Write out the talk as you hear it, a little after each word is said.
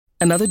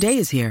Another day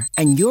is here,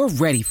 and you're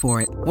ready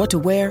for it. What to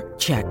wear?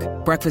 Check.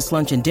 Breakfast,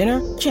 lunch, and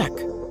dinner? Check.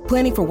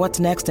 Planning for what's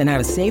next and how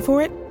to save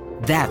for it?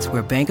 That's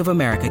where Bank of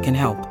America can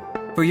help.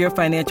 For your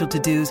financial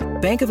to-dos,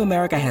 Bank of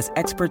America has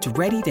experts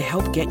ready to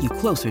help get you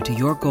closer to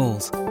your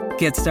goals.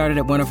 Get started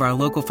at one of our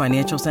local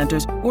financial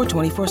centers or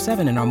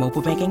 24/7 in our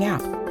mobile banking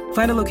app.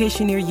 Find a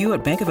location near you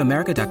at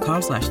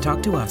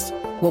bankofamerica.com/talktous.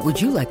 What would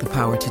you like the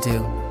power to do?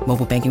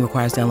 Mobile banking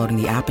requires downloading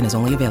the app and is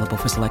only available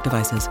for select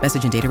devices.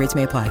 Message and data rates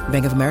may apply.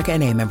 Bank of America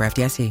N.A., member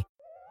FDIC.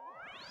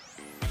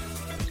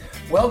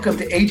 Welcome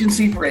to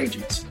Agency for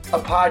Agents, a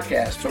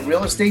podcast for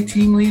real estate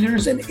team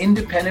leaders and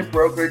independent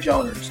brokerage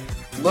owners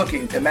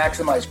looking to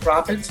maximize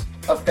profits,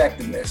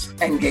 effectiveness,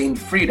 and gain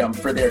freedom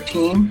for their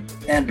team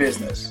and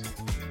business.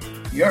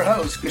 Your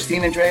hosts,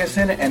 Christine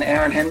Andreasen and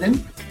Aaron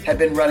Hendon, have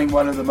been running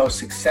one of the most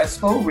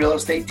successful real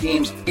estate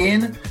teams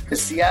in the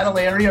Seattle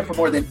area for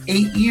more than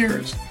 8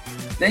 years.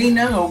 They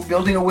know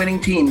building a winning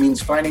team means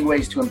finding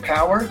ways to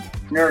empower,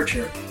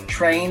 nurture,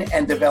 train,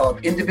 and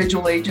develop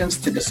individual agents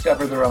to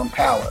discover their own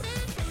power,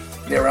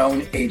 their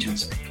own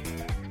agency.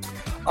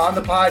 On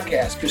the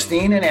podcast,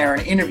 Christine and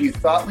Aaron interview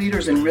thought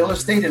leaders in real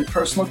estate and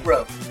personal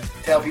growth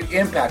to help you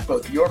impact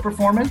both your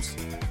performance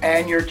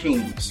and your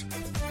teams.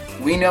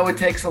 We know it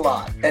takes a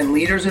lot, and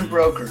leaders and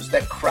brokers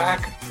that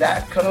crack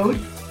that code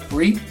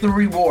reap the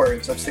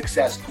rewards of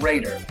success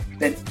greater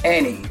than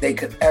any they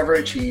could ever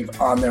achieve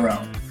on their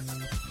own.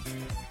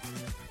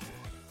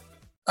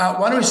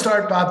 Why don't we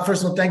start, Bob?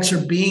 First of all, thanks for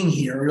being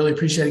here. I really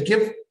appreciate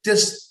it.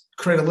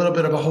 Create a little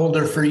bit of a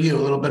holder for you, a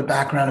little bit of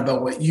background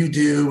about what you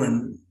do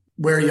and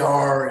where you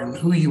are and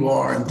who you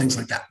are and things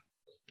like that.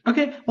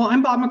 Okay. Well,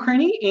 I'm Bob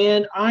McCraney,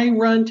 and I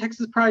run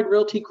Texas Pride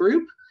Realty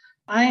Group.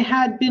 I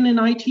had been in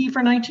IT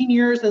for 19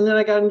 years, and then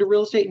I got into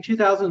real estate in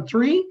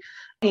 2003,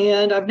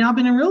 and I've now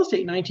been in real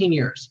estate 19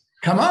 years.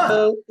 Come on.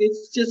 So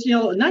it's just,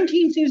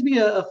 19 seems to be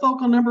a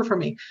focal number for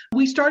me.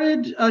 We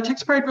started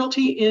Texas Pride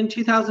Realty in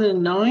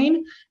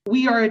 2009.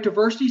 We are a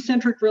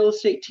diversity-centric real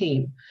estate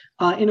team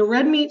in a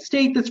red meat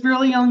state that's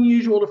really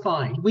unusual to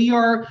find. We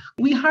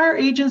hire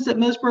agents that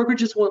most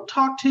brokerages won't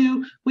talk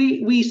to.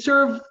 We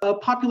serve a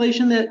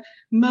population that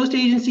most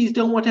agencies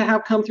don't want to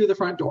have come through the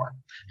front door.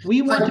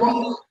 We want to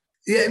be...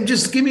 Yeah,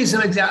 just give me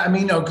some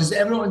example. Because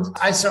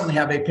I certainly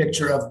have a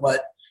picture of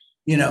what,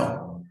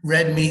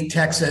 red meat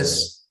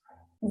Texas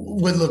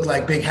would look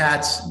like. Big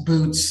hats,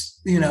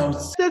 boots,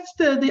 That's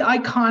the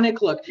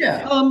iconic look.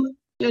 Yeah.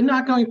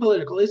 Not going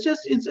political. It's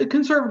a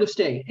conservative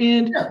state.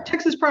 And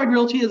Texas Pride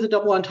Realty is a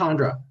double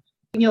entendre.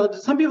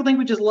 Some people think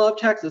we just love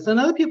Texas, and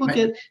other people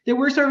get that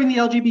we're serving the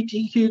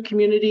LGBTQ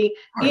community.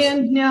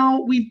 And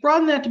now we've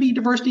broadened that to be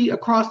diversity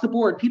across the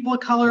board. People of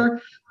color,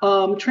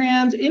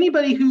 trans,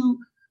 anybody who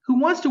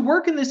wants to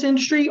work in this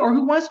industry or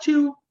who wants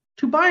to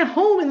buy a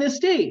home in this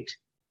state,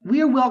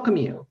 we welcome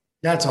you.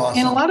 That's awesome.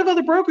 And a lot of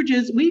other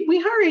brokerages,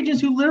 we hire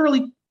agents who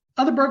literally,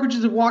 other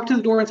brokerages have walked to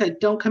the door and said,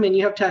 don't come in,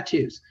 you have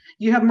tattoos,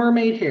 you have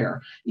mermaid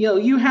hair,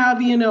 you have,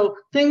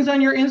 things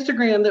on your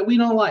Instagram that we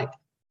don't like.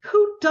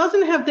 Who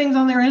doesn't have things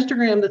on their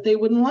Instagram that they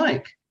wouldn't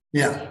like?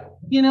 Yeah.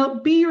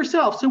 Be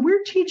yourself. So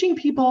we're teaching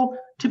people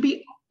to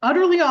be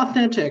utterly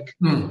authentic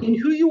in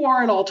who you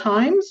are at all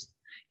times.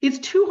 It's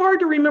too hard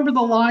to remember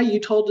the lie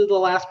you told to the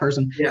last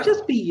person. Yeah.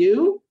 Just be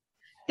you.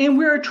 And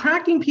we're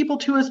attracting people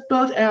to us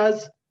both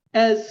as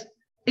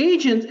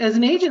agents, as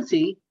an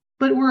agency,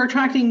 but we're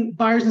attracting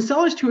buyers and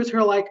sellers to us who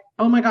are like,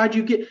 oh my God,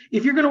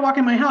 if you're going to walk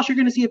in my house, you're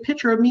going to see a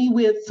picture of me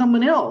with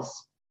someone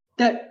else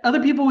that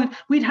other people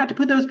we'd have to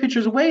put those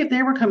pictures away if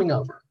they were coming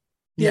over.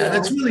 Yeah,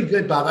 that's really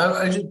good, Bob.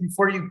 I just,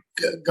 before you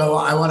go,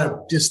 I want to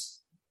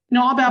just...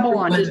 No, I'll babble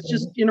on.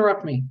 Just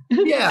interrupt me.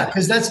 Yeah,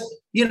 because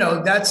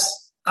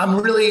I'm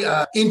really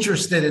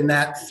interested in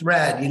that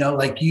thread,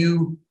 like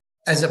you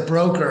as a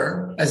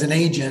broker, as an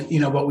agent,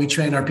 what we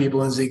train our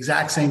people is the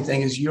exact same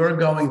thing as you're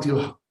going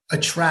to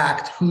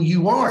attract who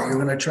you are. You're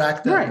going to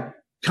attract the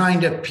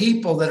kind of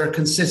people that are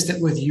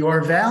consistent with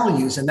your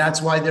values. And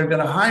that's why they're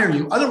going to hire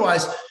you.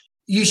 Otherwise,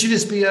 you should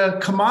just be a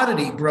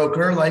commodity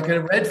broker, like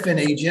a Redfin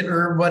agent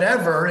or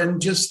whatever,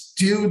 and just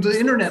do the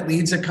internet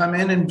leads that come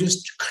in and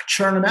just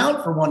churn them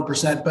out for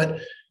 1%. But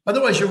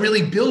otherwise, you're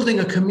really building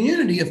a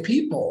community of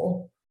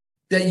people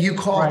that you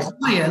call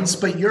clients,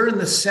 but you're in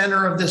the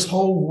center of this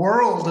whole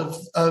world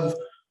of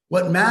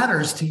what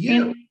matters to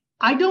you. And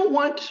I don't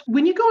want,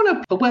 when you go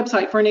on a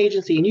website for an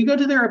agency and you go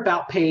to their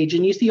about page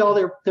and you see all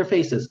their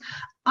faces,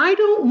 I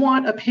don't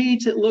want a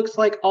page that looks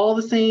like all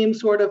the same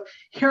sort of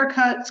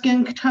haircut,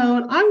 skin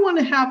tone. I want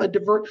to have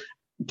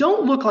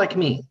don't look like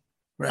me.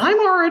 Right. I'm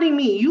already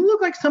me. You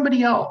look like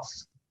somebody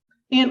else.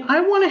 And I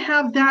want to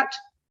have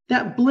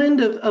that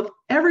blend of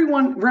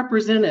everyone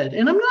represented.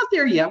 And I'm not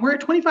there yet. We're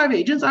at 25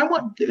 agents.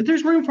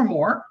 There's room for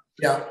more.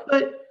 Yeah.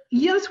 But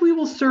yes, we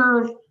will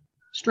serve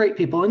straight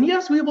people. And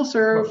yes, we will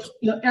serve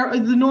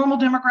the normal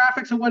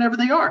demographics of whatever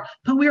they are.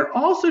 But we're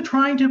also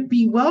trying to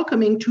be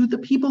welcoming to the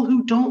people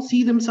who don't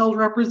see themselves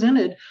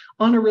represented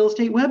on a real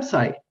estate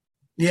website.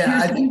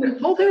 Yeah, I think the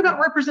whole thing about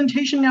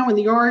representation now in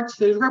the arts,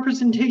 there's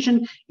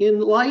representation in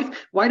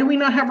life. Why do we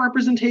not have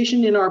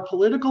representation in our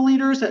political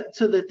leaders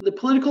so that the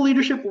political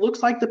leadership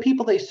looks like the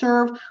people they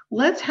serve?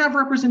 Let's have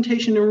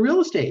representation in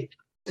real estate.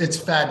 It's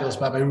fabulous,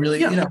 Bob. I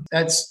really,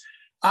 that's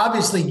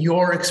obviously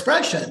your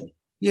expression,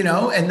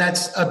 and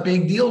that's a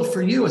big deal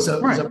for you as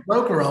a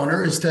broker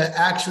owner, is to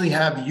actually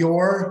have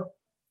your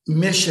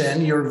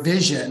mission, your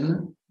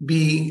vision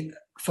be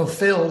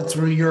fulfilled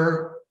through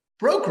your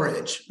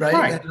brokerage,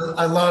 right?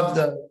 I love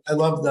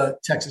the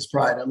Texas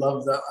Pride. I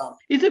love the.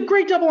 It's a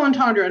great double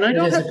entendre, and I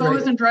don't have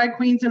boas and drag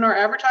queens in our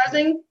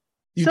advertising.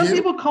 Some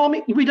people call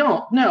me. We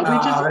don't. No, we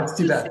just. That's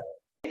too bad.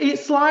 It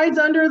slides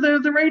under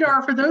the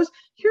radar for those.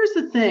 Here's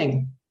the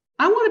thing.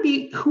 I want to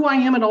be who I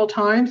am at all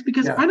times,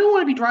 because I don't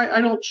want to be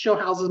I don't show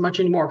houses much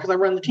anymore because I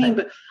run the team.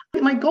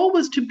 But my goal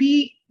was to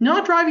be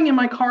not driving in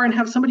my car and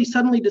have somebody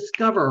suddenly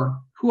discover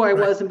who I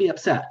was and be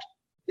upset.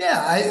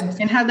 Yeah,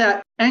 and have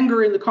that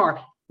anger in the car.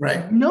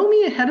 Right. Know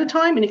me ahead of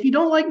time. And if you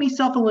don't like me,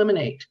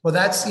 self-eliminate. Well,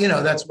 that's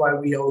why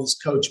we always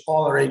coach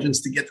all our agents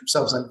to get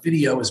themselves on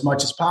video as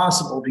much as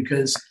possible,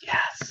 because,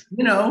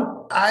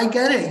 I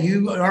get it.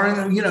 You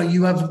are,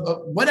 you have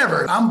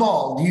whatever. I'm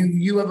bald.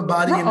 You have a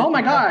body. Oh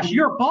my gosh,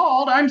 you're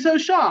bald. I'm so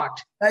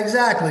shocked.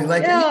 Exactly.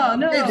 Like,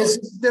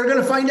 they're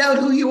going to find out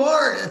who you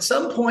are at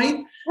some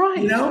point.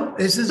 Right.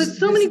 But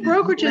so many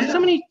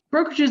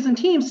brokerages and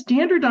teams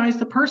standardize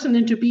the person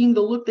into being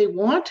the look they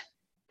want.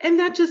 And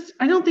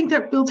I don't think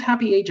that builds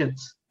happy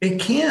agents.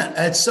 It can't.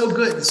 It's so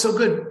good. It's so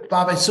good,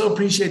 Bob. I so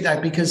appreciate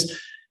that, because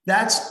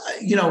that's,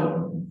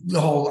 the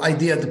whole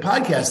idea of the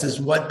podcast is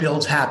what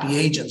builds happy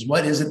agents.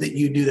 What is it that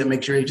you do that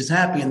makes your agents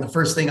happy? And the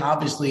first thing,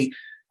 obviously,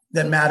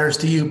 that matters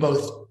to you,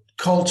 both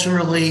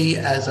culturally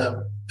as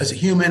a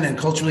human and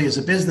culturally as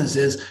a business,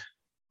 is,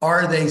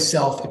 are they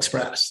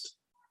self-expressed?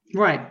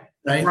 Right.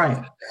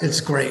 It's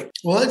great.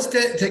 Well, let's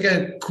take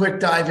a quick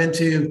dive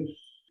into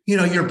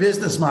your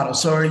business model.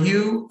 So are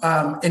you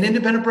an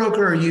independent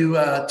broker, or are you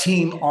a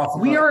team author?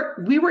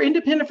 We were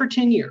independent for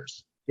 10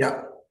 years.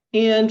 Yeah.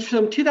 And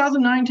from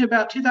 2009 to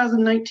about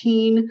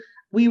 2019,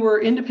 we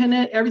were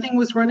independent. Everything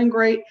was running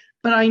great.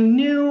 But I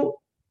knew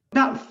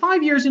about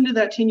 5 years into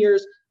that 10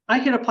 years, I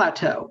hit a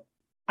plateau.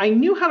 I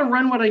knew how to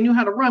run what I knew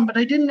how to run, but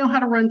I didn't know how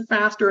to run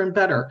faster and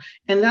better.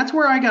 And that's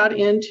where I got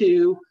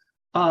into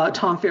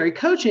Tom Ferry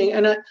coaching.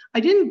 And I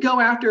didn't go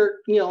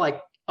after,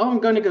 I'm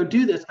going to go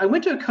do this. I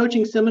went to a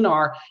coaching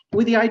seminar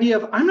with the idea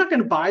of, I'm not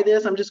going to buy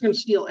this. I'm just going to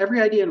steal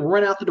every idea and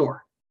run out the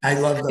door. I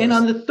love that. And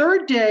on the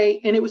third day,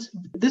 and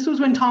this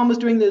was when Tom was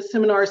doing the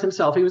seminars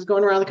himself. He was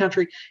going around the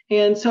country.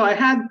 And so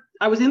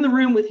I was in the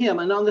room with him.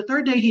 And on the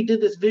third day, he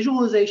did this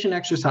visualization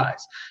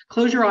exercise.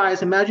 Close your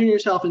eyes, imagine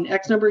yourself in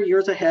X number of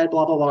years ahead,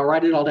 blah, blah, blah,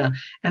 write it all down.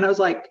 And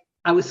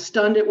I was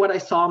stunned at what I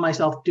saw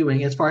myself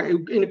doing,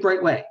 in a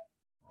great way.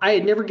 I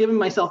had never given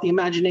myself the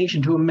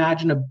imagination to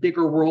imagine a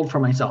bigger world for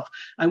myself.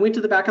 I went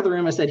to the back of the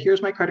room. I said,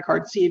 here's my credit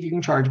card. See if you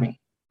can charge me.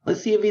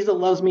 Let's see if Visa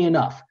loves me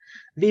enough.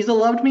 Visa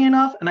loved me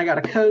enough, and I got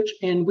a coach,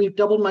 and we've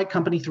doubled my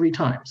company 3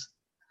 times.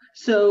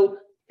 So,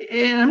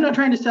 and I'm not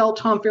trying to sell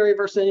Tom Ferry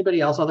versus anybody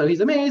else, although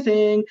he's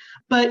amazing,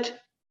 but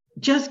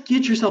just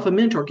get yourself a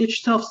mentor. Get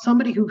yourself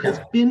somebody who has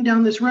been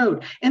down this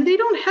road. And they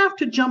don't have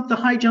to jump the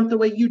high jump the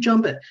way you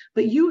jump it,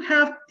 but you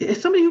have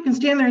somebody who can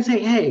stand there and say,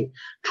 hey,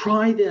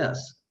 try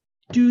this.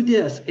 Do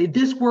this.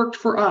 This worked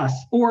for us.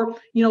 Or,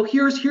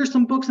 here's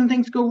some books and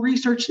things, go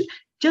research.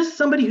 Just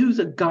somebody who's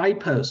a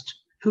guidepost,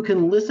 who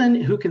can listen,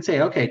 who can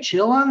say, okay,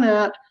 chill on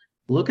that.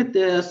 Look at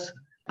this.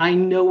 I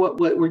know what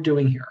we're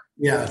doing here.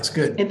 Yeah, it's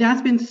good. And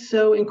that's been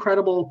so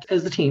incredible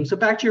as the team. So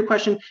back to your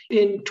question,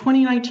 in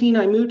 2019,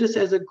 I moved us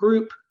as a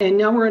group, and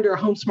now we're under a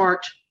HomeSmart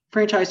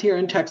franchise here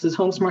in Texas,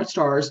 HomeSmart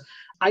Stars.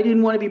 I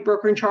didn't want to be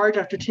broker in charge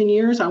after 10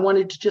 years. I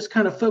wanted to just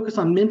kind of focus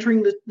on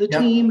mentoring the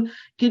team,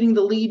 getting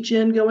the lead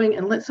gen going,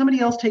 and let somebody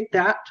else take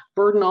that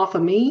burden off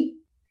of me.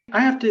 I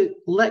have to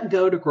let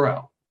go to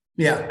grow.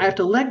 Yeah. I have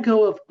to let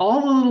go of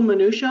all the little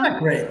minutia.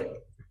 Great.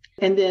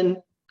 And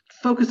then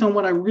focus on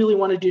what I really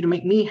want to do to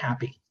make me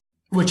happy.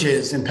 Which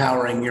is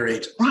empowering your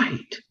agents.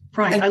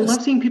 Right. I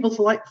love seeing people's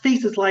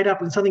faces light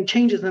up when something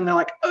changes and they're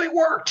like, oh, it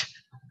worked.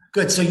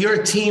 Good. So you're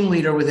a team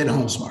leader within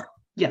HomeSmart.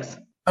 Yes.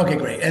 Okay,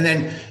 great. And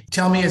then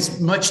tell me as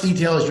much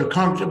detail as you're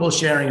comfortable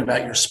sharing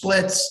about your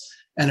splits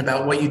and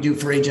about what you do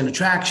for agent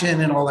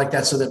attraction and all like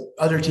that, so that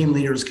other team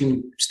leaders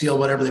can steal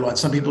whatever they want.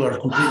 Some people are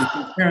completely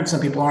transparent. Some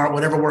people aren't.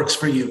 Whatever works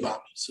for you,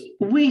 Bob. So.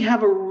 We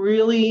have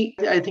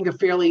a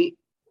fairly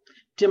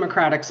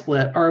democratic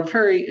split, or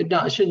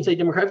I shouldn't say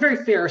democratic, very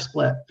fair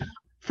split.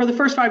 For the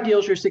first 5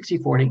 deals, you're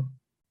 60-40,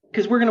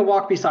 because we're going to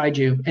walk beside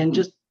you and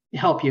just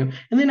help you.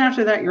 And then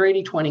after that, you're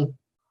 80-20.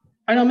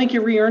 I don't make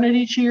you re-earn it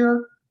each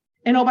year.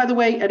 And by the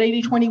way, at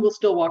 80-20, we'll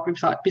still walk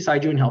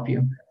beside you and help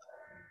you.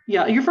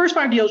 Yeah, your first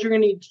 5 deals, you're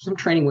going to need some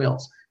training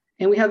wheels.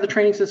 And we have the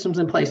training systems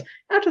in place.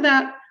 After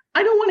that,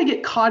 I don't want to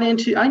get caught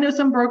into, I know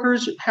some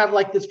brokers have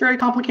this very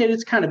complicated,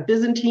 it's kind of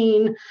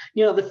Byzantine,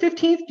 the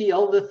 15th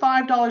deal, the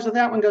 $5 of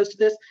that one goes to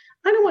this.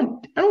 I don't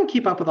want to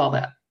keep up with all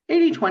that.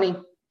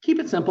 80-20, keep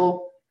it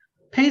simple.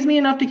 Pays me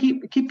enough to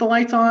keep the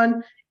lights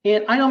on,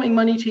 And I don't make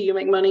money till you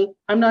make money.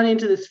 I'm not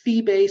into this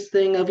fee-based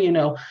thing of,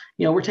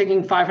 we're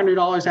taking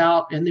 $500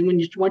 out. And then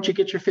once you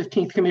get your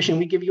 15th commission,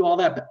 we give you all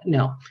that.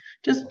 No,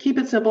 just keep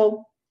it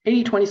simple,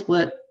 80-20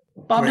 split.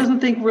 Bob doesn't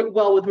think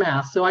well with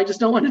math, so I just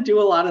don't want to do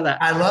a lot of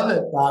that. I love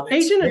it, Bob.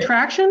 Agent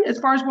attraction, as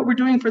far as what we're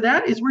doing for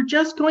that, is we're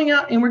just going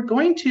out and we're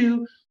going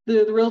to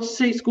the real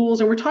estate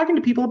schools and we're talking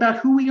to people about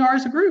who we are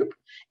as a group.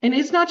 And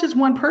it's not just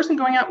one person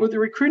going out with the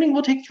recruiting.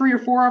 We'll take 3 or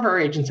 4 of our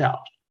agents out.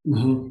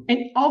 Mm-hmm.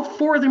 And all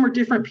 4 of them are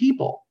different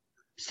people.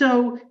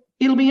 So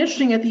it'll be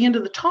interesting at the end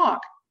of the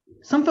talk.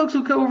 Some folks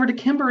will go over to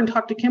Kimber and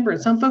talk to Kimber,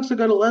 and some folks will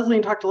go to Leslie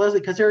and talk to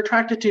Leslie because they're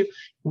attracted to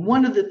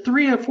one of the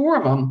 3 or 4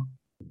 of them.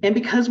 And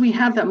because we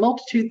have that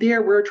multitude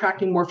there, we're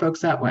attracting more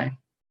folks that way.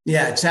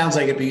 Yeah, it sounds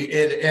like it'd be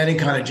any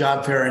kind of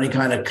job fair, any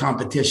kind of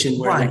competition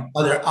where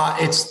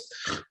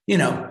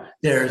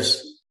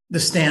there's the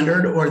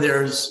standard or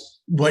there's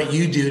what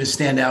you do to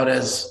stand out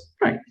as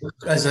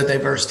a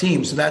diverse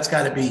team. So that's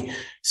got to be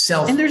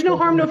And there's no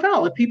harm, no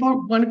foul. If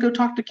people want to go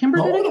talk to Kimber,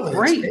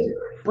 great.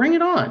 Bring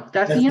it on.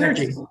 That's the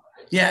energy.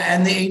 Yeah,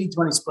 and the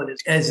 80-20 split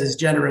is as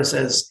generous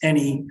as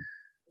any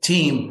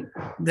team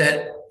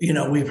that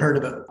we've heard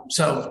about.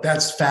 So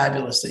that's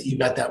fabulous that you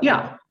got that.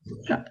 Yeah.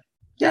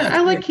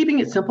 I like keeping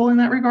it simple in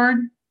that regard.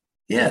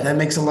 Yeah, that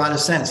makes a lot of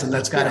sense, and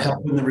that's got to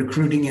help in the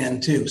recruiting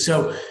end too.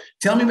 So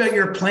tell me about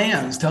your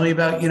plans. Tell me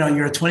about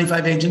you're at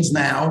 25 agents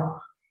now.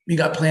 You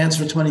got plans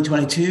for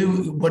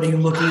 2022. What are you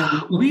looking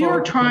at? We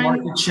are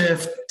trying market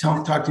shift.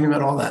 Talk to me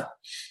about all that.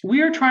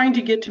 We are trying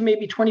to get to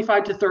maybe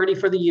 25 to 30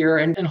 for the year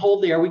and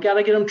hold there. We got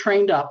to get them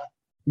trained up.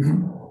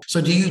 Mm-hmm. So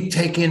do you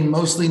take in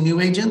mostly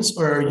new agents,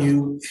 or are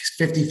you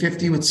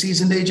 50-50 with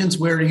seasoned agents?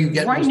 Where do you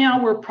get? Right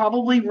now, we're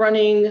probably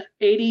running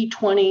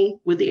 80-20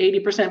 with the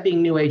 80%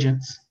 being new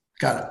agents.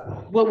 Got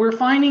it. What we're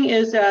finding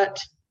is that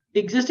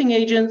existing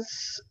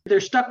agents,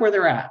 they're stuck where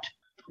they're at.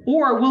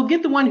 Or we'll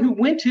get the one who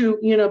went to,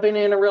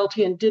 Banana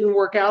Realty and didn't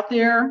work out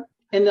there,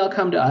 and they'll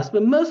come to us.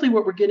 But mostly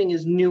what we're getting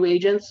is new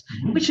agents,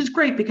 which is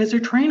great because they're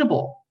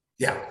trainable.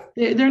 Yeah.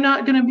 They're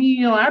not going to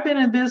be, I've been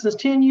in business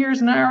 10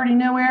 years and I already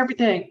know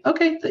everything.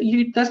 Okay,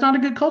 that's not a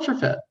good culture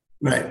fit.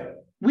 Right.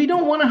 We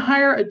don't want to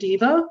hire a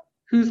diva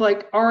who's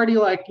already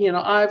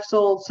I've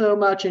sold so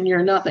much and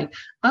you're nothing.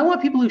 I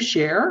want people who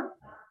share.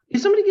 If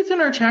somebody gets in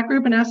our chat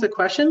group and asks a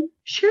question,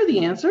 share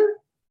the answer.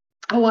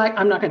 Oh,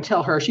 I'm not going to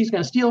tell her. She's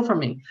going to steal from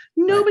me.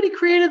 Nobody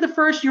created the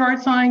first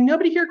yard sign.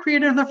 Nobody here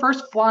created the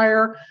first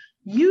flyer.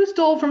 You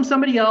stole from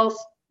somebody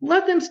else.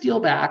 Let them steal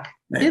back.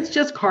 Right. It's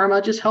just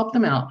karma. Just help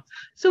them out.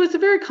 So it's a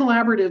very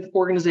collaborative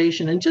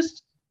organization, and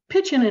just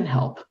pitch in and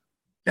help.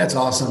 That's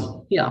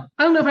awesome. Yeah.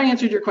 I don't know if I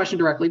answered your question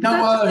directly.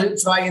 But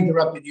so I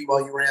interrupted you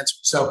while you were answering.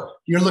 So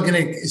you're looking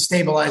to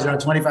stabilize around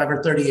 25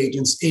 or 30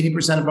 agents.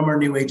 80% of them are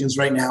new agents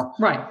right now.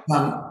 Right.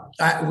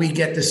 We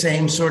get the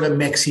same sort of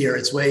mix here.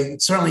 It's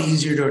certainly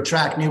easier to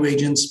attract new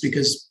agents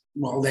because,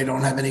 they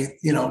don't have any,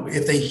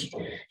 if they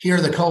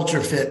hear the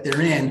culture fit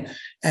they're in.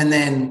 And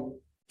then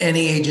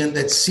any agent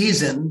that's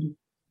seasoned,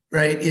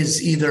 right,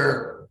 is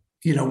either,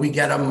 we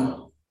get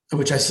them,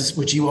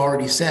 which you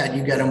already said,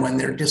 you get them when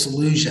they're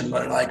disillusioned,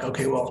 but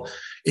okay, well,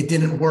 it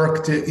didn't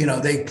work to,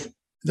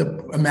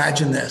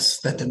 imagine this,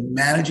 that the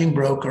managing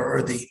broker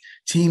or the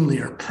team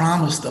leader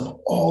promised them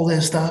all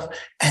this stuff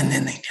and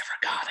then they never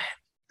got it.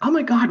 Oh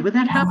my God, would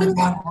that happen?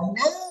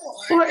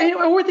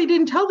 Or what they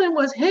didn't tell them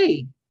was,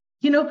 hey,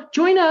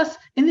 join us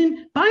and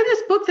then buy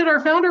this book that our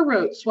founder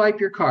wrote,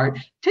 swipe your card.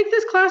 Take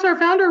this class our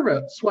founder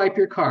wrote, swipe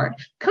your card.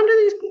 Come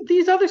to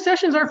these other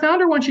sessions our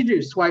founder wants you to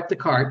do, swipe the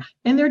card.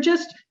 And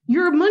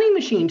you're a money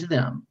machine to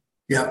them.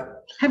 Yeah.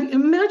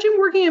 Imagine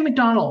working at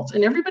McDonald's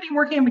and everybody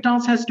working at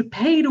McDonald's has to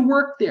pay to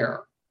work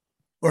there.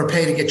 Or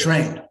pay to get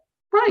trained.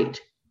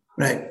 Right.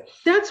 Right.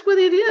 That's what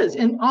it is.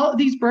 And all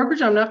these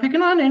brokerages, I'm not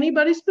picking on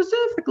anybody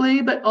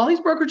specifically, but all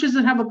these brokerages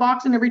that have a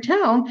box in every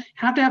town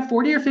have to have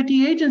 40 or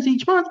 50 agents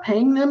each month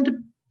paying them to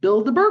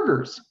build the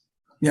burgers.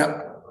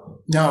 Yep.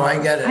 No,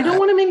 I get it. I don't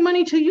want to make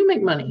money till you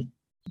make money.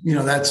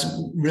 That's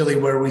really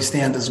where we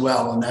stand as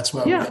well. And that's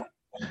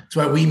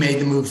why we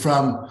made the move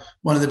from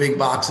one of the big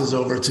boxes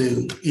over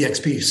to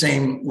EXP.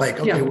 Same, we're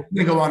going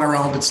to go on our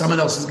own, but someone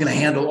else is going to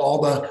handle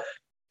all the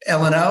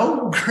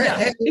L&O.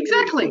 Yeah,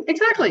 exactly.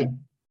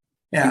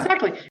 Yeah,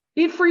 exactly.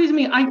 It frees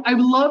me. I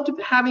loved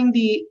having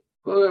the,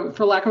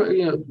 for lack of,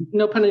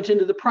 no pun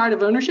intended, the pride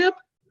of ownership,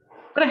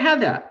 but I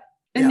had that.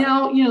 And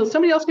now,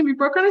 somebody else can be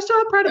broker and I still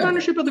have pride of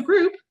ownership of the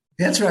group.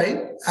 That's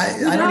right.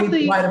 I don't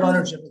need pride of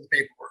ownership of the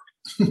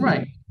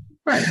paperwork.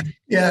 Right.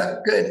 Yeah,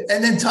 good.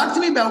 And then talk to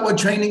me about what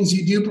trainings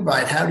you do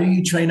provide. How do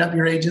you train up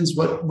your agents?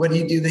 What do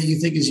you do that you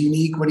think is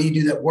unique? What do you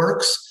do that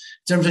works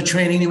in terms of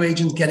training new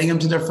agents, getting them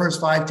to their first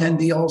 5-10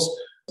 deals?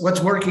 What's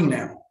working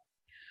now?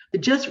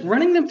 Just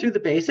running them through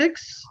the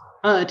basics,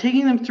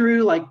 taking them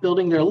through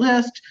building their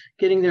list,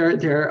 getting their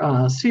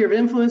sphere of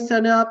influence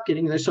set up,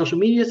 getting their social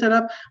media set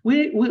up.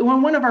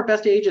 One of our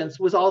best agents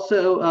was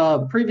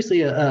also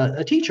previously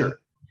a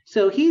teacher.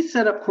 So he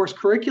set up course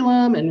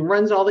curriculum and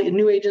runs all the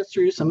new agents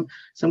through some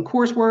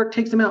coursework,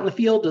 takes them out in the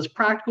field, does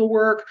practical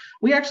work.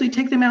 We actually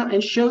take them out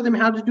and show them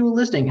how to do a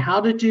listing, how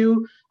to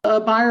do a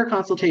buyer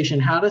consultation,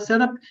 how to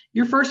set up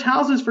your first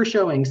houses for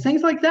showings,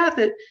 things like that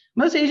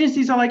most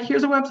agencies are like,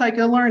 here's a website,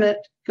 go learn it,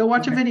 go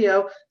watch a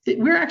video.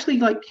 We're actually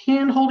like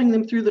hand holding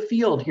them through the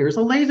field. Here's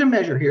a laser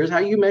measure. Here's how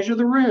you measure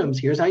the rooms.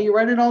 Here's how you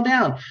write it all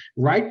down.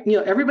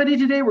 Everybody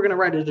today, we're going to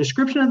write a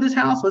description of this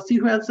house. Let's see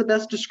who has the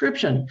best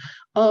description.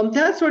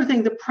 That sort of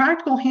thing, the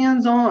practical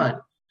hands-on.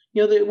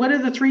 What are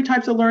the 3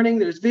 types of learning?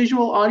 There's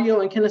visual,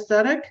 audio, and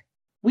kinesthetic.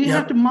 We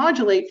have to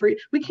modulate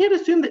we can't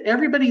assume that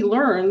everybody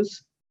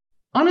learns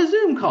on a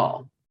Zoom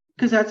call,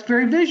 because that's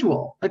very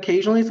visual.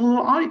 Occasionally it's a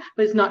little audio,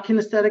 but it's not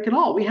kinesthetic at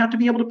all. We have to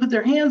be able to put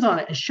their hands on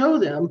it and show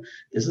them,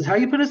 this is how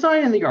you put a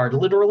sign in the yard,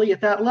 literally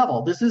at that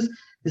level. This is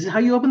how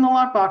you open the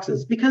lock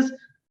boxes, because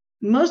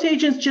most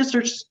agents just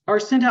are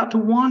sent out to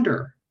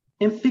wander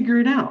and figure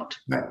it out.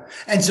 Right.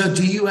 And so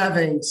do you have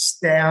a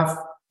staff,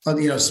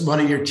 one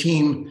of your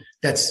team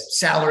that's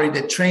salaried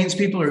that trains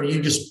people, or you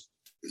just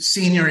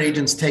senior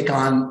agents take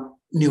on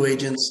new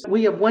agents?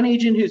 We have one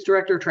agent who's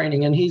director of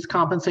training, and he's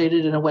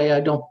compensated in a way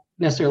I don't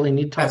necessarily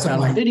need to talk about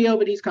on video,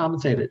 but he's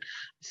compensated.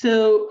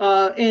 So,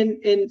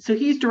 so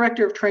he's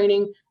director of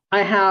training.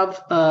 I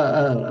have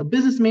a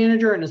business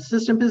manager and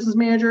assistant business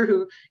manager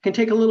who can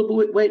take a little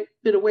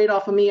bit of weight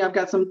off of me. I've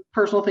got some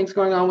personal things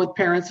going on with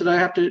parents that I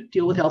have to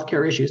deal with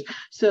healthcare issues.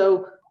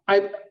 So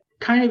I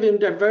kind of am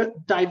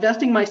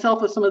divesting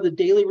myself of some of the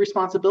daily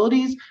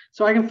responsibilities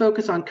so I can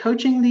focus on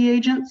coaching the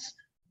agents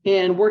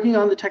and working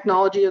on the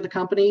technology of the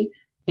company.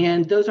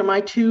 And those are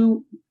my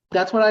 2.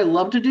 That's what I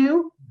love to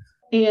do.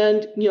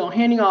 And,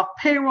 handing off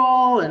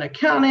payroll and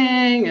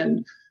accounting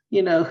and,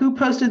 who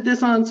posted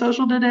this on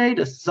social today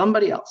to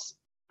somebody else.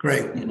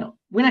 Great.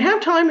 When I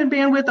have time and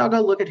bandwidth, I'll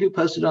go look at who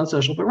posted on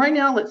social. But right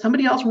now, let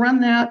somebody else run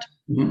that.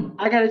 Mm-hmm.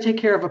 I got to take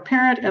care of a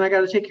parent, and I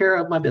got to take care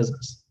of my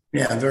business.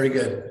 Yeah, very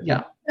good.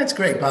 Yeah. That's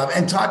great, Bob.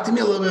 And talk to me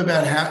a little bit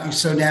about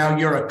so now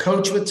you're a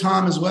coach with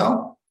Tom as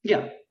well?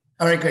 Yeah.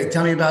 All right, great.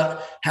 Tell me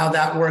about how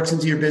that works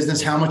into your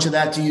business. How much of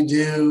that do you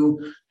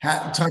do?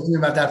 Talk to me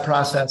about that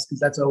process,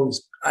 because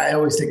I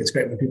always think it's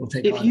great when people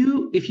take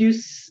on. If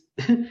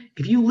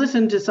you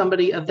listen to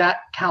somebody of that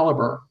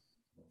caliber,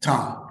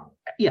 Tom.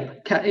 Yeah,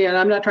 and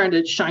I'm not trying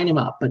to shine him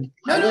up, but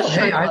let's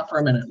shine him up for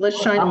a minute.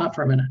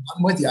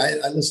 I'm with you. I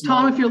listen.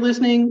 Tom, if you're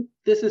listening,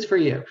 this is for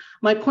you.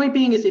 My point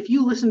being is, if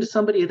you listen to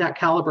somebody of that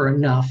caliber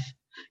enough,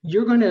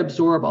 you're going to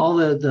absorb all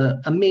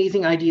the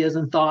amazing ideas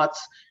and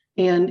thoughts.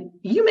 And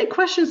you may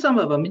question some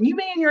of them, and you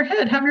may in your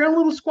head have your own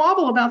little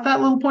squabble about that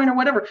little point or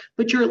whatever,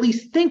 but you're at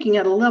least thinking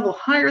at a level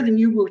higher than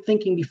you were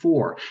thinking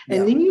before.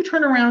 And then you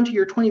turn around to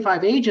your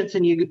 25 agents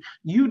and you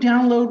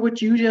download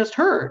what you just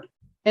heard.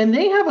 And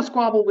they have a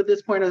squabble with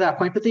this point or that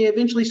point, but they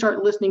eventually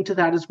start listening to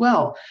that as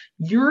well.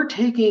 You're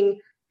taking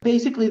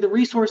basically the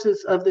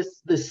resources of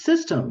this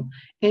system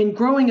and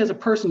growing as a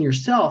person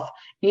yourself.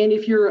 And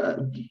if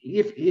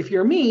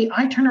you're me,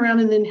 I turn around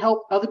and then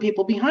help other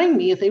people behind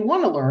me if they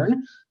want to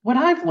learn what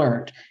I've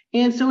learned.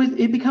 And so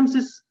it becomes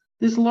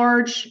this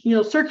large,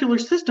 circular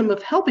system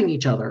of helping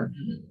each other.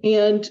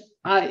 And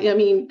I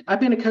mean, I've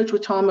been a coach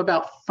with Tom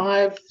about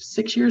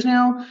 5-6 years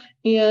now,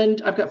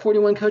 and I've got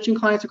 41 coaching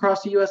clients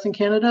across the US and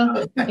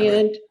Canada.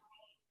 And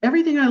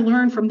everything I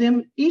learned from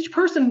them, each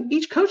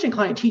coaching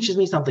client teaches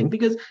me something,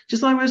 because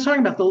just like I was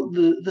talking about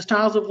the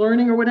styles of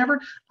learning or whatever,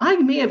 I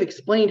may have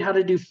explained how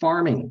to do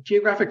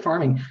geographic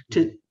farming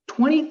to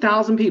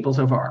 20,000 people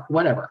so far,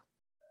 whatever.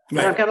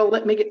 Right. But I've got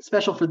to make it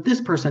special for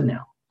this person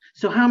now.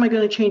 So how am I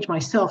going to change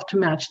myself to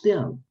match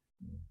them?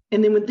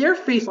 And then when their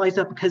face lights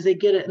up because they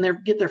get it and they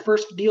get their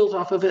first deals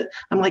off of it,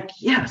 I'm like,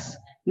 yes,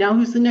 now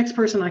who's the next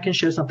person I can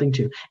show something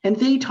to? And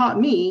they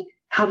taught me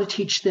how to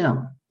teach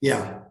them.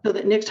 Yeah. So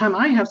that next time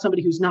I have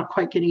somebody who's not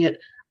quite getting it,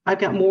 I've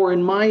got more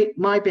in my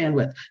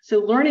bandwidth. So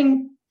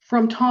learning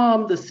from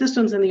Tom, the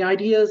systems and the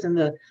ideas and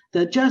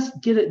the just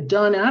get it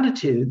done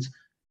attitudes,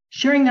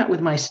 sharing that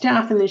with my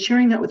staff and then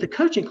sharing that with the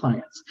coaching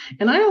clients.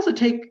 And I also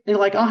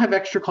I'll have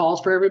extra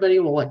calls for everybody.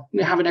 We'll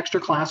have an extra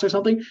class or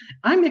something.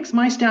 I mix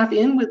my staff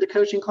in with the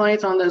coaching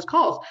clients on those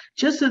calls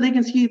just so they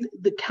can see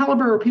the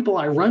caliber of people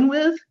I run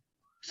with.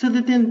 So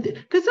that then,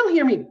 because they'll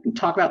hear me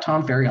talk about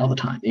Tom Ferry all the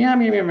time. Yeah,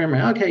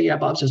 okay, yeah,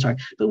 Bob's just talking.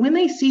 But when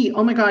they see,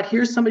 oh my God,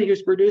 here's somebody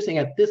who's producing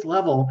at this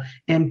level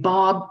and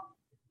Bob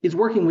is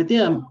working with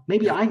them,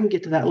 maybe I can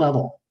get to that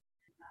level.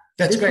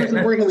 That's great. This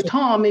person's working with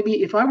Tom,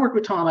 maybe if I work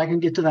with Tom, I can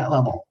get to that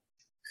level.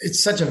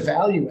 It's such a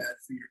value add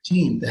for your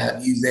team to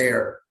have you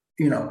there,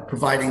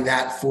 providing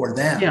that for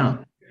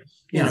them.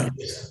 Yeah.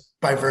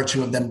 By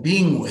virtue of them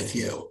being with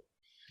you.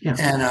 Yeah.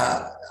 And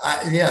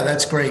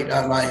that's great.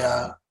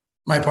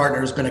 My partner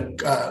has been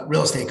a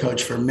real estate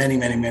coach for many,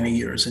 many, many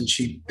years. And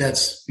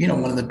that's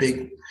one of the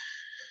big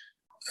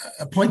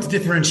points of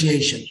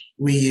differentiation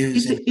we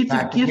use. It's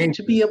a gift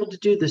to be able to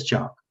do this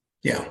job.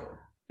 Yeah.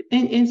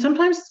 And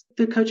sometimes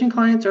the coaching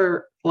clients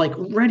are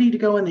ready to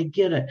go and they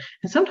get it.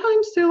 And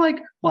sometimes they're like,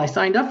 well, I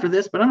signed up for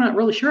this, but I'm not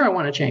really sure I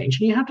want to change.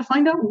 And you have to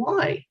find out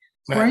why.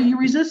 Right. Why are you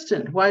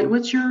resistant?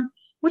 What's your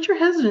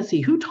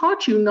hesitancy? Who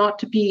taught you not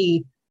to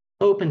be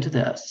open to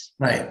this.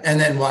 Right. And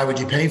then why would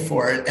you pay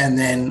for it? And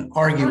then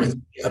argue with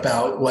me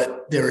about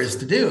what there is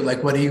to do.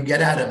 Like, what do you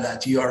get out of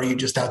that? Are you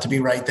just out to be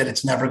right that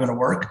it's never going to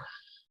work?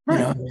 Right.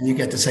 You know, and you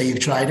get to say you've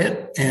tried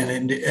it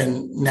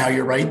and now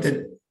you're right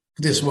that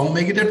this won't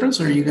make a difference,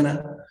 or are you going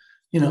to,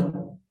 you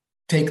know,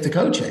 take the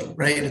coaching,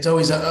 right? It's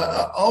always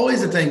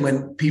a thing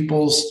when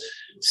people's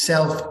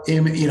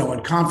self-image, you know,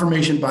 when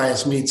confirmation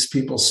bias meets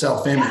people's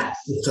self-image. Yes.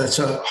 It's such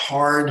a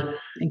hard.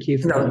 Thank you.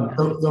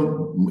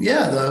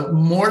 The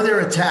more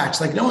they're attached,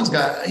 like no one's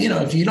got, you know,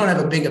 if you don't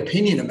have a big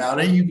opinion about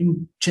it, you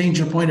can change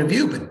your point of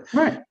view.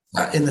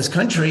 But in this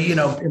country, you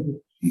know,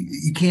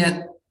 you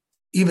can't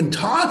even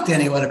talk to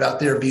anyone about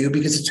their view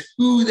because it's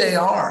who they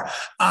are.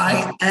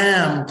 I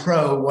am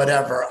pro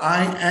whatever.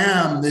 I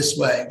am this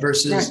way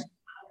versus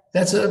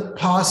that's a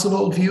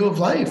possible view of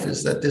life,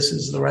 is that this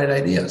is the right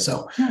idea.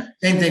 So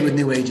same thing with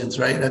new agents,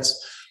 right?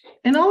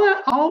 And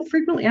I'll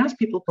frequently ask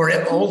people. Or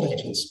old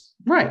agents.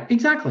 Right,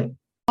 exactly.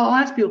 I'll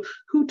ask people,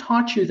 who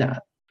taught you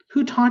that?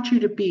 Who taught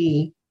you to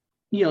be,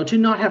 you know, to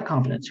not have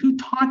confidence? Who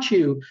taught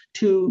you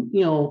to,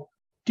 you know,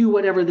 do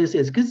whatever this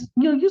is? Because,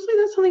 you know, usually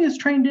that's something that's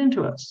trained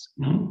into us.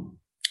 Mm-hmm.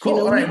 Cool. You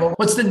know, all right. Well,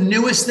 what's the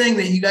newest thing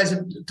that you guys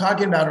are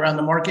talking about around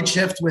the market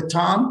shift with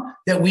Tom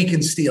that we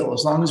can steal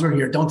as long as we're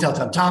here? Don't tell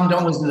Tom. Tom,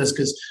 don't listen to this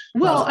because.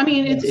 Well, I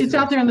mean, it's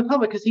out there in the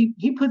public because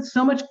he puts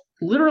so much.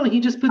 Literally, he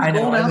just puts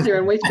gold out there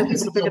and waits for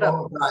people to pick it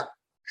up.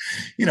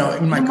 You know,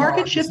 in my the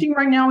market shifting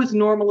right now is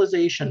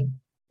normalization.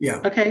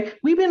 Yeah. Okay.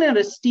 We've been at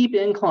a steep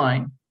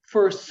incline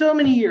for so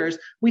many years.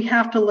 We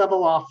have to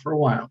level off for a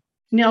while.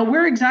 Now,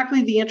 where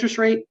exactly the interest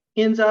rate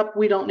ends up,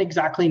 we don't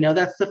exactly know.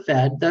 That's the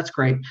Fed. That's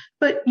great.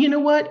 But you know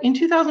what? In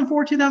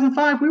 2004,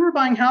 2005, we were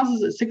buying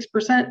houses at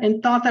 6%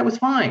 and thought that was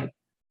fine.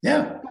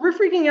 Yeah. We're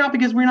freaking out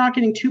because we're not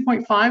getting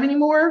 2.5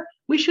 anymore.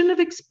 We shouldn't have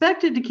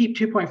expected to keep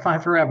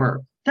 2.5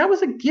 forever. That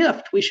was a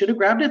gift. We should have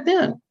grabbed it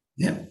then.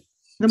 Yeah.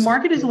 The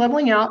market is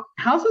leveling out.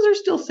 Houses are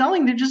still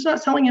selling. They're just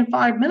not selling in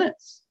 5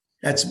 minutes.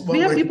 That's what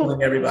we're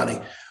telling everybody.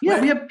 Yeah.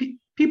 Right. We have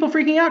people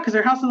freaking out because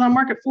their house is on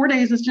market 4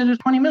 days instead of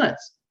 20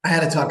 minutes. I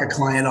had to talk a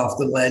client off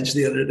the ledge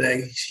the other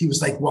day. He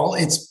was like, well,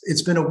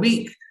 it's been a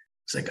week.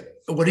 It's like,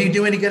 what are you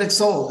doing to get it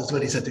sold? That's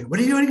what he said to me. What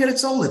are you doing to get it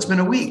sold? It's been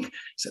a week. I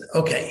said,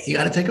 okay, you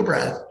got to take a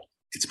breath.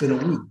 It's been a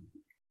week.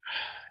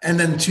 And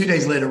then 2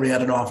 days later, we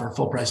had an offer,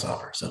 full price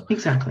offer. So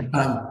exactly.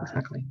 Like,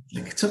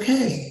 it's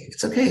okay.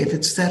 It's okay. If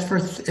it's sat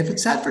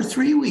for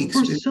 3 weeks.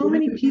 For so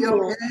many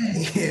people.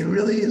 Okay. It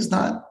really is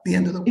not the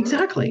end of the world.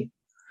 Exactly.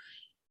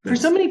 For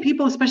so many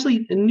people,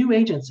 especially new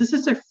agents, this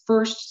is their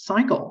first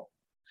cycle.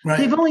 Right.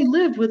 They've only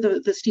lived with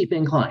the steep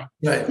incline.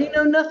 Right. They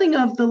know nothing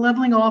of the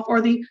leveling off or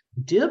the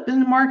dip in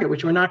the market,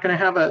 which we're not going to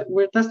have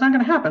that's not going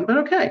to happen. But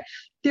okay,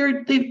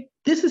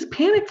 this is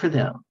panic for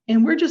them,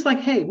 and we're just like,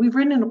 hey, we've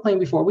ridden in a plane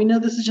before. We know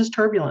this is just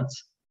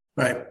turbulence.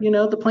 Right. You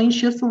know, the plane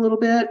shifts a little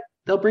bit.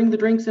 They'll bring the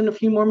drinks in a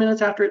few more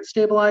minutes after it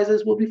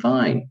stabilizes. We'll be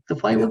fine. The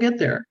flight will get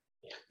there.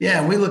 Yeah,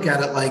 and we look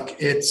at it like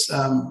it's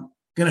going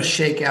to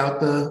shake out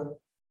the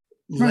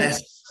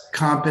less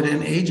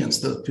competent agents,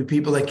 the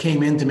people that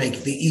came in to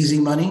make the easy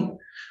money.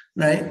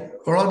 Right.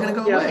 We're all going to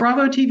go away.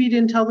 Bravo TV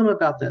didn't tell them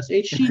about this.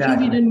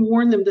 HGTV didn't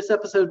warn them this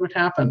episode would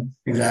happen.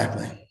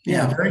 Exactly.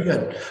 Yeah. Very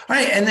good. All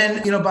right. And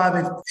then, you know, Bob,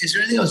 is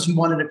there anything else you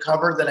wanted to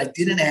cover that I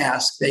didn't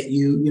ask that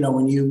you know,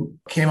 when you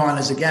came on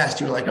as a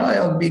guest, you were like, oh,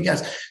 I'll be a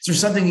guest. Is there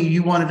something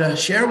you wanted to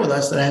share with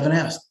us that I haven't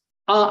asked?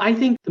 I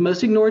think the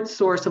most ignored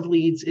source of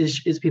leads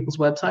is people's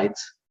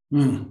websites.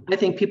 I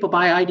think people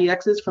buy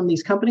IDXs from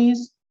these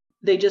companies.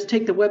 They just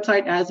take the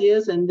website as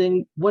is and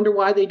then wonder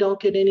why they don't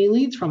get any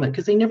leads from it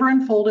because they never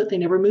unfold it. They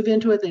never move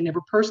into it. They never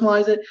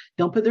personalize it.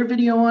 Don't put their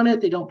video on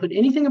it. They don't put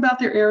anything about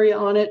their area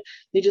on it.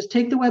 They just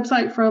take the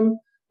website from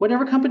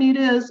whatever company it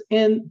is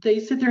and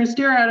they sit there and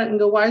stare at it and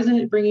go, why isn't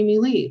it bringing me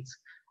leads?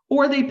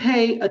 Or they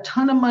pay a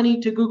ton of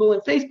money to Google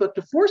and Facebook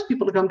to force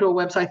people to come to a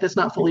website that's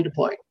not fully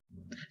deployed.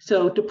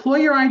 So deploy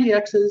your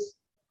IDXs,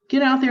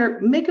 get out there,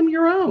 make them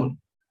your own.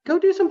 Go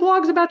do some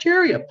blogs about your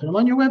area, put them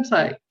on your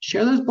website,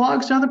 share those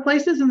blogs to other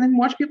places, and then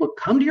watch people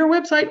come to your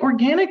website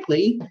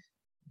organically,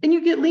 and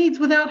you get leads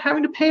without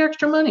having to pay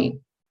extra money.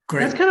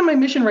 Great. That's kind of my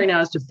mission right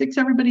now is to fix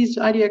everybody's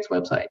IDX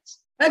websites.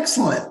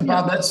 Excellent.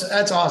 Bob,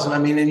 that's awesome. I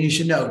mean, and you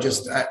should know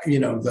just, you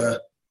know,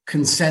 the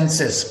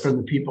consensus for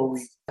the people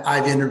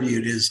I've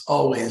interviewed is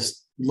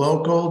always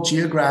local,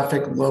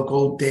 geographic,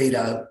 local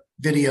data,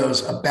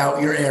 videos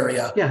about your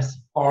area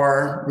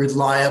are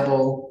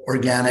reliable,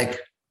 organic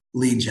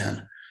lead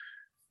gen.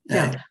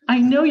 Yeah. I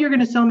know you're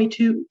going to sell me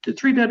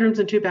 3 bedrooms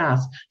and 2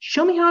 baths.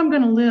 Show me how I'm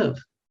going to live.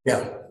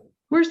 Yeah.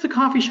 Where's the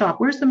coffee shop?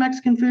 Where's the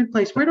Mexican food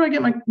place? Where do I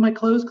get my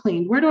clothes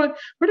cleaned? Where do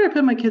I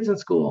put my kids in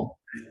school?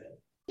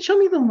 Show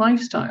me the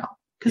lifestyle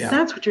because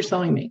that's what you're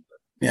selling me.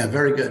 Yeah.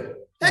 Very good.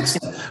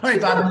 Excellent. All right,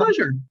 Bob. It's a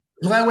pleasure.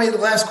 By the way, the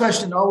last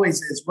question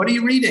always is, what are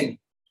you reading?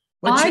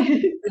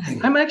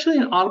 I'm actually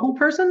an Audible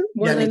person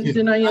more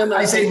than I am.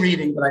 I say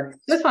reading, but I mean.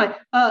 That's fine.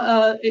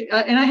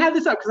 And I had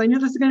this up because I knew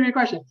this was going to be a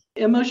question.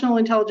 Emotional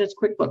Intelligence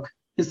Quick Book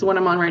is the one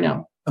I'm on right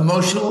now.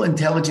 Emotional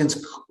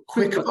Intelligence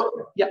Quick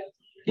Book? Yep.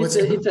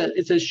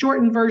 It's a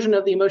shortened version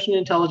of the Emotional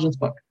Intelligence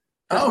book.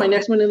 That's my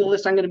next one in the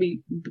list. I'm going to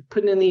be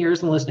putting in the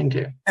ears and listening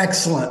to.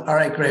 Excellent. All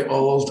right, great.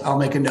 Well, I'll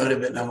make a note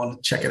of it and I want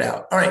to check it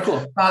out. All right,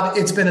 cool. Bob,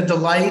 it's been a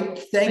delight.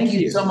 Thank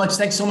you so much.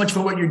 Thanks so much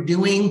for what you're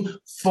doing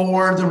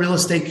for the real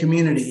estate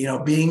community.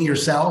 Being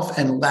yourself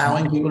and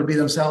allowing people to be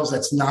themselves.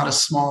 That's not a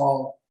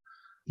small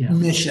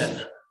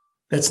mission.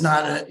 That's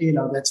not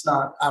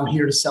I'm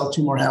here to sell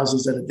 2 more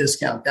houses at a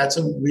discount. That's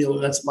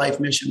life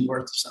mission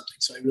worth something.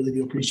 So I really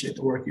do appreciate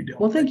the work you're doing.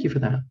 Well, thank you for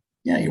that.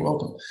 Yeah, you're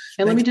welcome.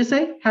 And let me just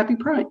say, happy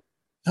Pride.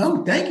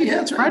 Oh, thank you. Yeah,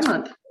 that's right. Pride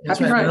Month.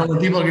 Happy Pride. I don't know when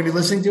people are going to be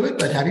listening to it,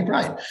 but happy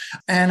Pride.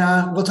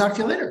 And we'll talk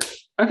to you later.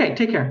 Okay,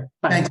 take care.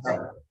 Bye. Thanks.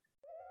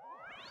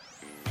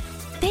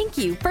 Thank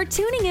you for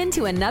tuning in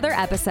to another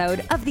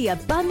episode of the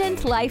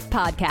Abundant Life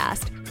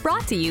Podcast,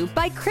 brought to you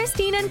by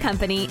Christine &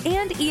 Company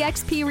and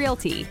eXp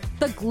Realty,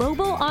 the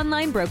global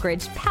online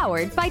brokerage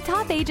powered by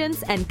top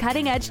agents and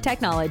cutting-edge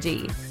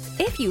technology.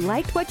 If you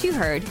liked what you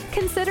heard,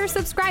 consider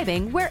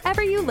subscribing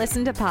wherever you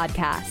listen to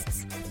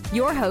podcasts.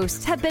 Your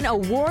hosts have been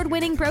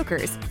award-winning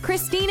brokers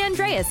Christine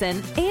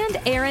Andreasen and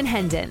Aaron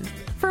Hendon.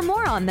 For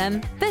more on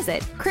them,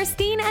 visit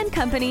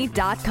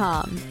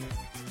ChristineandCompany.com.